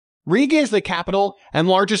Riga is the capital and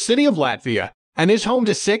largest city of Latvia and is home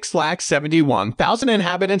to 671,000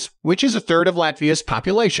 inhabitants, which is a third of Latvia's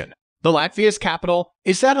population. The Latvia's capital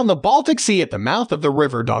is set on the Baltic Sea at the mouth of the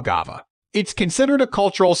River Daugava. It's considered a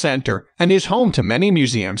cultural center and is home to many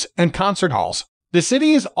museums and concert halls. The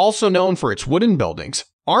city is also known for its wooden buildings,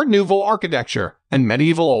 Art Nouveau architecture, and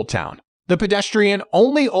medieval Old Town. The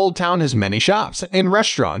pedestrian-only Old Town has many shops and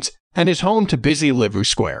restaurants and is home to busy Livu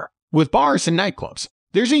Square, with bars and nightclubs.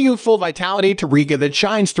 There's a youthful vitality to Riga that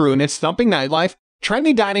shines through in its thumping nightlife,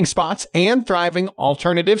 trendy dining spots, and thriving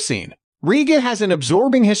alternative scene. Riga has an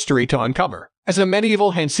absorbing history to uncover as a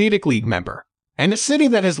medieval Hanseatic League member, and a city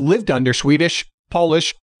that has lived under Swedish,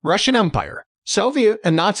 Polish, Russian Empire, Soviet,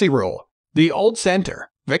 and Nazi rule. The Old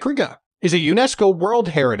Center, Riga, is a UNESCO World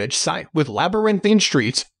Heritage Site with labyrinthine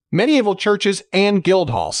streets, medieval churches, and guild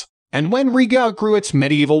halls. And when Riga outgrew its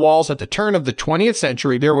medieval walls at the turn of the 20th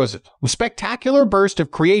century, there was a spectacular burst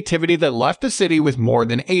of creativity that left the city with more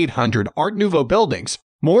than 800 Art Nouveau buildings,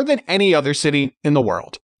 more than any other city in the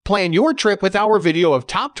world. Plan your trip with our video of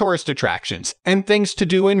top tourist attractions and things to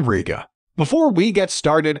do in Riga. Before we get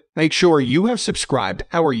started, make sure you have subscribed to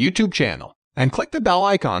our YouTube channel and click the bell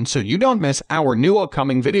icon so you don't miss our new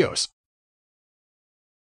upcoming videos.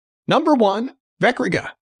 Number 1.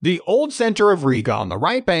 Riga. The old center of Riga on the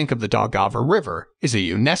right bank of the Daugava River is a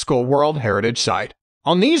UNESCO World Heritage Site.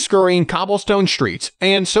 On these scurrying cobblestone streets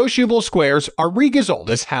and sociable squares are Riga's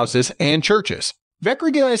oldest houses and churches.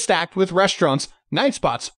 Riga is stacked with restaurants, night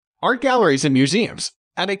spots, art galleries, and museums.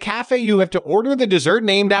 At a cafe, you have to order the dessert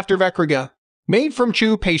named after Riga, made from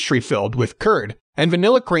choux pastry filled with curd and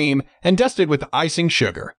vanilla cream and dusted with icing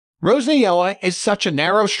sugar. Rosniella is such a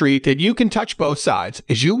narrow street that you can touch both sides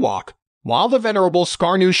as you walk, while the venerable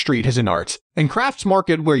Skarnu Street has an arts and crafts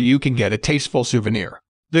market where you can get a tasteful souvenir.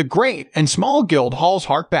 The great and small guild halls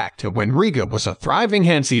hark back to when Riga was a thriving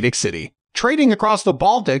Hanseatic city, trading across the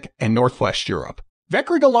Baltic and Northwest Europe.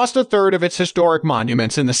 Riga lost a third of its historic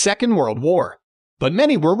monuments in the Second World War, but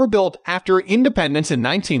many were rebuilt after independence in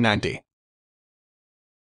 1990.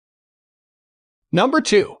 Number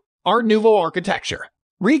 2. Art Nouveau architecture.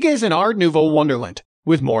 Riga is an Art Nouveau wonderland,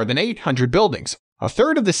 with more than 800 buildings, a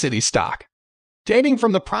third of the city's stock, dating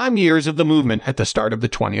from the prime years of the movement at the start of the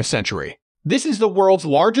 20th century. This is the world's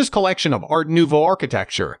largest collection of Art Nouveau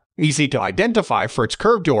architecture, easy to identify for its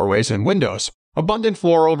curved doorways and windows, abundant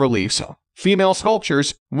floral reliefs, female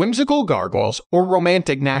sculptures, whimsical gargoyles, or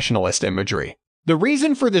romantic nationalist imagery. The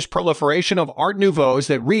reason for this proliferation of Art Nouveau is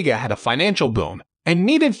that Riga had a financial boom and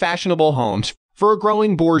needed fashionable homes for a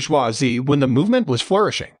growing bourgeoisie when the movement was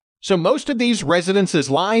flourishing. So most of these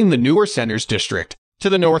residences lie in the newer centers district,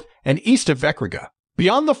 to the north and east of Riga.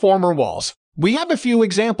 Beyond the former walls, we have a few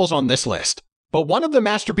examples on this list, but one of the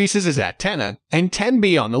masterpieces is at 10A and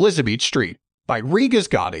 10B on Elizabeth Street, by Riga's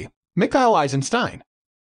Gaudi, Mikhail Eisenstein.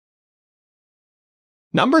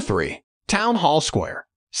 Number 3. Town Hall Square.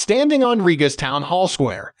 Standing on Riga's Town Hall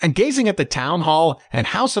Square and gazing at the Town Hall and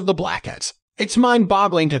House of the Blackheads, it's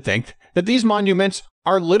mind-boggling to think that these monuments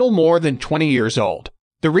are little more than 20 years old.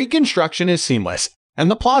 The reconstruction is seamless,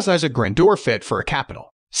 and the plaza is a grandeur fit for a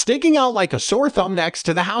capital. Sticking out like a sore thumb next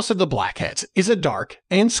to the House of the Blackheads is a dark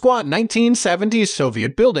and squat 1970s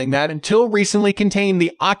Soviet building that until recently contained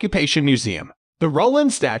the Occupation Museum. The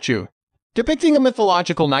Roland statue, depicting a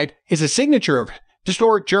mythological knight, is a signature of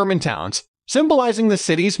historic German towns, symbolizing the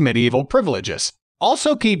city's medieval privileges.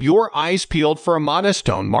 Also keep your eyes peeled for a modest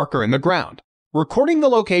stone marker in the ground, recording the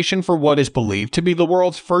location for what is believed to be the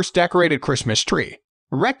world's first decorated Christmas tree,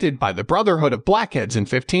 erected by the Brotherhood of Blackheads in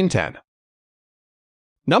 1510.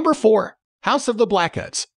 Number 4. House of the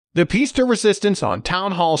Blackheads. The piece de resistance on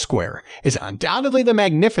Town Hall Square is undoubtedly the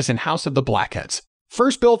magnificent House of the Blackheads,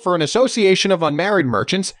 first built for an association of unmarried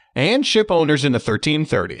merchants and ship owners in the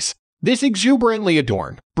 1330s. This exuberantly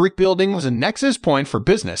adorned brick building was a nexus point for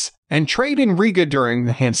business and trade in Riga during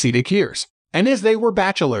the Hanseatic years, and as they were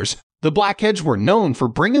bachelors, the Blackheads were known for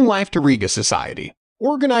bringing life to Riga society,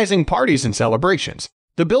 organizing parties and celebrations.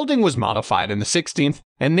 The building was modified in the 16th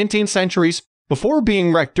and 19th centuries before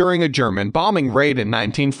being wrecked during a German bombing raid in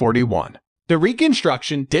 1941. The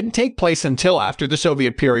reconstruction didn't take place until after the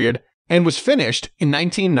Soviet period and was finished in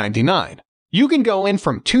 1999. You can go in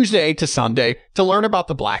from Tuesday to Sunday to learn about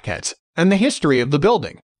the Blackheads and the history of the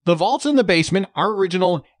building. The vaults in the basement are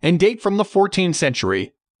original and date from the 14th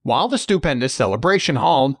century, while the stupendous celebration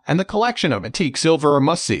hall and the collection of antique silver are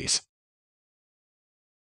must-sees.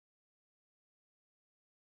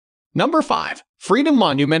 Number 5. Freedom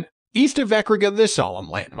Monument. East of Riga, this solemn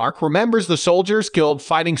landmark remembers the soldiers killed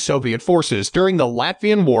fighting Soviet forces during the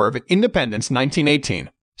Latvian War of Independence 1918.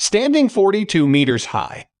 Standing 42 meters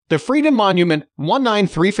high, The Freedom Monument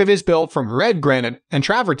 1935 is built from red granite and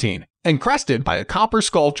travertine and crested by a copper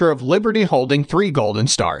sculpture of Liberty holding 3 golden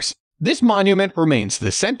stars. This monument remains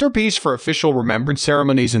the centerpiece for official remembrance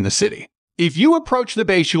ceremonies in the city. If you approach the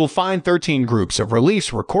base, you will find 13 groups of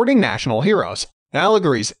reliefs recording national heroes,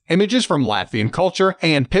 allegories, images from Latvian culture,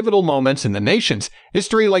 and pivotal moments in the nation's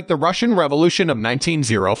history like the Russian Revolution of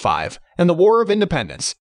 1905 and the War of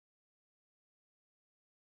Independence.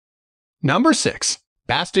 Number 6.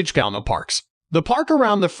 Bastičkalna Parks. The park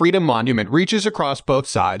around the Freedom Monument reaches across both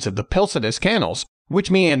sides of the Pilsudis Canals,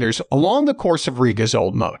 which meanders along the course of Riga's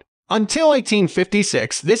old moat. Until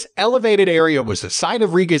 1856, this elevated area was the site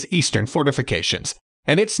of Riga's eastern fortifications,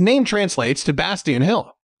 and its name translates to Bastion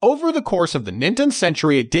Hill. Over the course of the 19th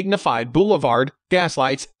century, a dignified boulevard,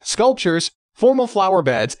 gaslights, sculptures, formal flower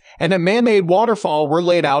beds, and a man-made waterfall were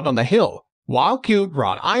laid out on the hill, while cute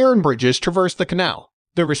wrought iron bridges traversed the canal.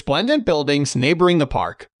 The resplendent buildings neighboring the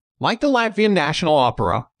park, like the Latvian National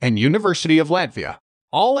Opera and University of Latvia,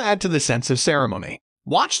 all add to the sense of ceremony.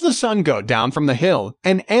 Watch the sun go down from the hill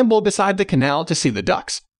and amble beside the canal to see the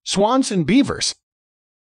ducks, swans, and beavers.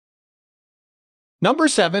 Number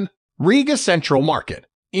 7. Riga Central Market.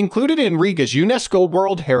 Included in Riga's UNESCO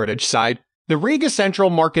World Heritage Site, the Riga Central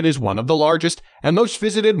Market is one of the largest and most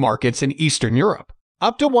visited markets in Eastern Europe.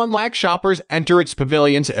 Up to 1 lakh shoppers enter its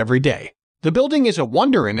pavilions every day. The building is a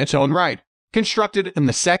wonder in its own right, constructed in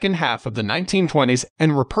the second half of the 1920s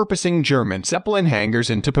and repurposing German Zeppelin hangars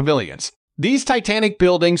into pavilions. These titanic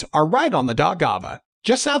buildings are right on the Daugava,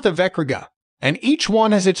 just south of Riga, and each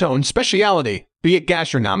one has its own speciality, be it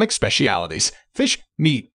gastronomic specialities, fish,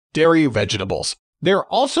 meat, dairy, vegetables. There are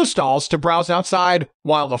also stalls to browse outside,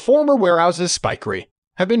 while the former warehouses Spikery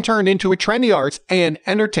have been turned into a trendy arts and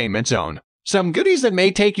entertainment zone. Some goodies that may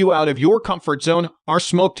take you out of your comfort zone are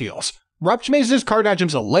smoked eels, Rupchmezes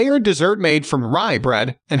Kardajums, a layered dessert made from rye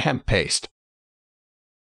bread and hemp paste.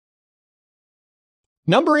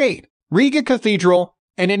 Number 8. Riga Cathedral,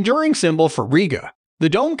 an enduring symbol for Riga. The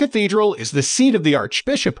Dome Cathedral is the seat of the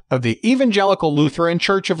Archbishop of the Evangelical Lutheran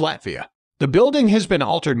Church of Latvia. The building has been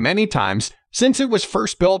altered many times since it was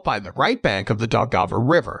first built by the right bank of the Daugava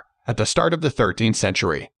River at the start of the 13th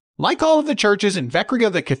century. Like all of the churches in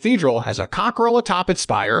Riga, the cathedral has a cockerel atop its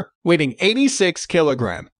spire, weighing 86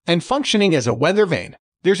 kilograms and functioning as a weather vane.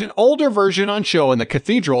 There's an older version on show in the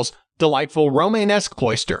cathedral's delightful Romanesque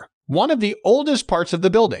cloister, one of the oldest parts of the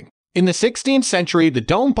building. In the 16th century, the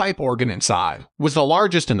dome pipe organ inside was the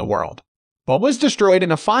largest in the world, but was destroyed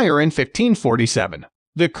in a fire in 1547.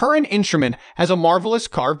 The current instrument has a marvelous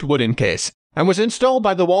carved wooden case and was installed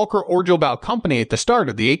by the Walker Orgelbau Company at the start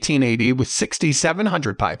of the 1880s with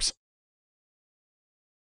 6,700 pipes.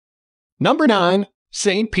 Number 9.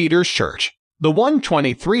 St. Peter's Church. The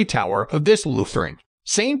 123 tower of this Lutheran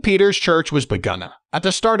St. Peter's Church was begun at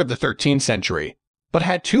the start of the 13th century, but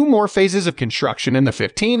had 2 more phases of construction in the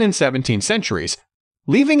 15th and 17th centuries,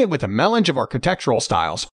 leaving it with a melange of architectural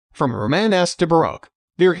styles, from Romanesque to Baroque.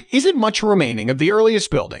 There isn't much remaining of the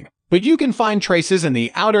earliest building, but you can find traces in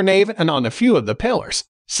the outer nave and on a few of the pillars.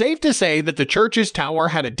 Safe to say that the church's tower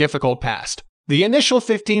had a difficult past. The initial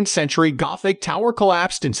 15th century Gothic tower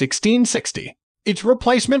collapsed in 1660. Its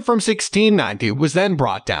replacement from 1690 was then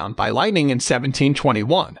brought down by lightning in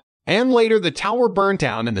 1721, and later the tower burned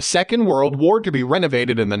down in the Second World War to be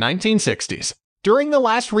renovated in the 1960s. During the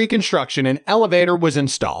last reconstruction, an elevator was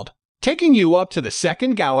installed, taking you up to the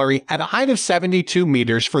second gallery at a height of 72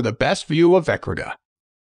 meters for the best view of Riga.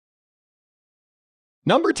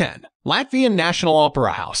 Number 10. Latvian National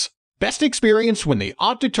Opera House. Best experience when the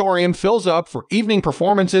auditorium fills up for evening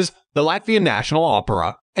performances. The Latvian National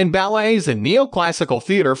Opera and Ballet is a neoclassical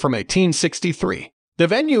theater from 1863. The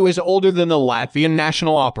venue is older than the Latvian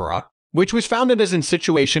National Opera, which was founded as an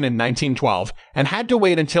institution in 1912 and had to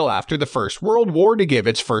wait until after the First World War to give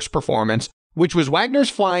its first performance, which was Wagner's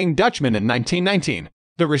Flying Dutchman in 1919.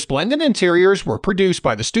 The resplendent interiors were produced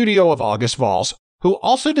by the studio of August Valls, who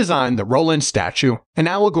also designed the Roland statue and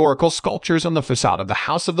allegorical sculptures on the facade of the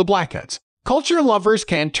House of the Blackheads. Culture lovers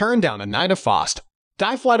can turn down A Night of Faust,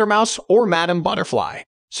 Die Fledermaus, or Madame Butterfly.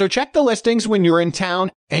 So check the listings when you're in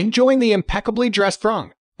town and join the impeccably dressed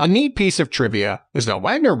throng. A neat piece of trivia is that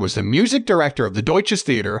Wagner was the music director of the Deutsches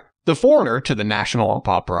Theater, the foreigner to the National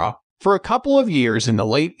Opera, for a couple of years in the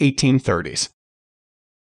late 1830s.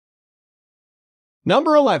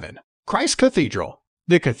 Number 11. Christ Cathedral.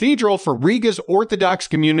 The cathedral for Riga's Orthodox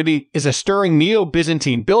community is a stirring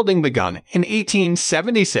Neo-Byzantine building begun in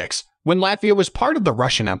 1876 when Latvia was part of the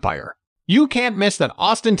Russian Empire. You can't miss that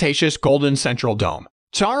ostentatious golden central dome.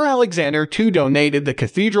 Tsar Alexander II donated the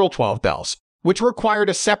cathedral 12 bells, which required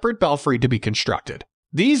a separate belfry to be constructed.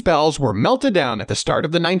 These bells were melted down at the start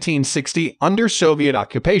of the 1960s under Soviet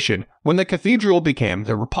occupation when the cathedral became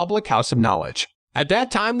the Republic House of Knowledge. At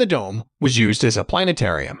that time, the dome was used as a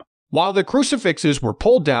planetarium, while the crucifixes were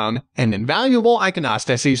pulled down and invaluable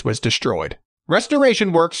iconostasis was destroyed.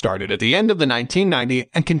 Restoration work started at the end of the 1990s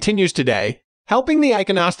and continues today, helping the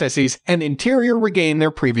iconostasis and interior regain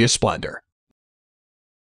their previous splendor.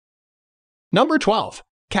 Number 12.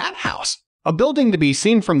 Cat House, a building to be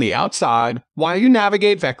seen from the outside while you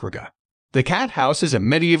navigate Riga. The Cat House is a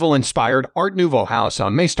medieval-inspired Art Nouveau house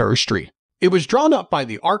on Meister Street. It was drawn up by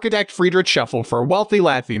the architect Friedrich Scheffel for a wealthy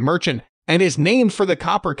Latvian merchant and is named for the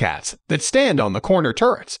copper cats that stand on the corner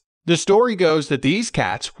turrets. The story goes that these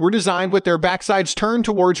cats were designed with their backsides turned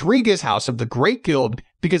towards Riga's House of the Great Guild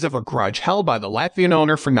because of a grudge held by the Latvian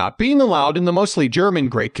owner for not being allowed in the mostly German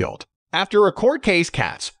Great Guild. After a court case,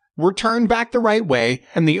 cats were turned back the right way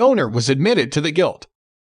and the owner was admitted to the guild.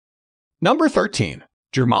 Number 13.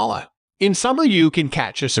 Jurmala. In summer, you can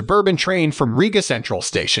catch a suburban train from Riga Central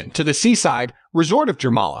Station to the seaside resort of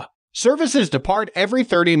Jurmala. Services depart every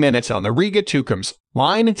 30 minutes on the Riga Tukums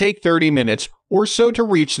line and take 30 minutes or so to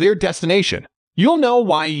reach their destination. You'll know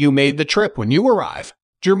why you made the trip when you arrive.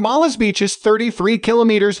 Jurmala's beach is 33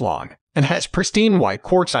 kilometers long and has pristine white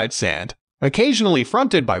quartzite sand, occasionally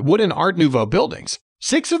fronted by wooden Art Nouveau buildings.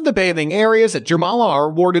 6 of the bathing areas at Jurmala are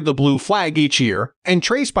awarded the Blue Flag each year and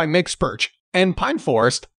traced by mixed birch and pine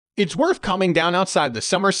forest. It's worth coming down outside the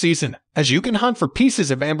summer season, as you can hunt for pieces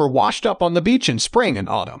of amber washed up on the beach in spring and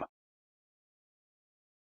autumn.